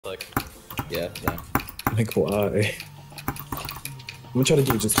Like, Yeah. Like, why? I'm gonna try to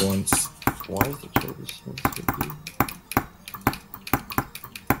do it just once. Why is the trigger so sticky?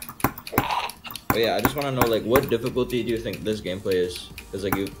 Oh yeah, I just want to know, like, what difficulty do you think this gameplay is? Because,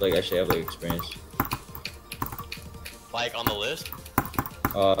 like, you, like, actually have, like, experience. like on the list?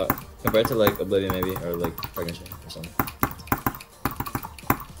 Compared to, like, Oblivion, maybe, or, like, Pregnancy, or something.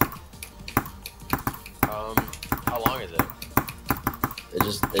 How long is it?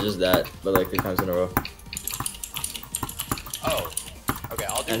 It's just that, but, like, 3 times in a row. Oh, okay,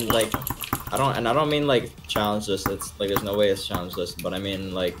 I'll do And, one like, of them. I don't mean, like, challengeless. It's, like, there's no way it's challengeless, but I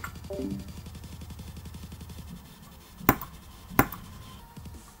mean, like...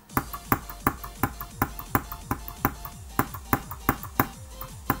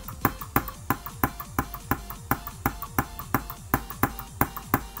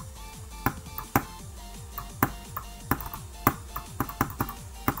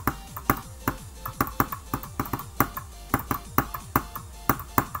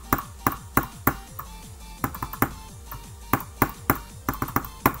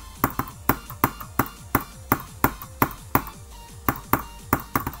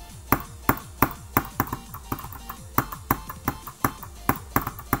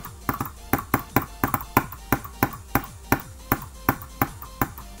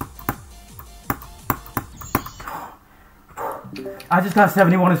 I just got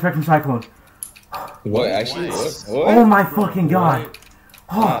 71 in Spectrum Cyclone. What? Actually? What? Oh my fucking god.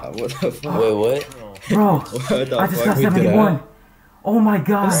 Oh, What the fuck? Wait, what? bro. What the I just fuck? got 71. Oh my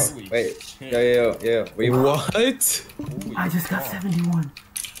god. Wait. Yeah. Were you... What? I just got 71.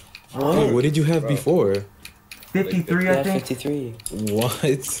 What did you have before? 53, I Yeah, think. 53. What?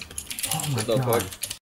 Oh my What the god. fuck?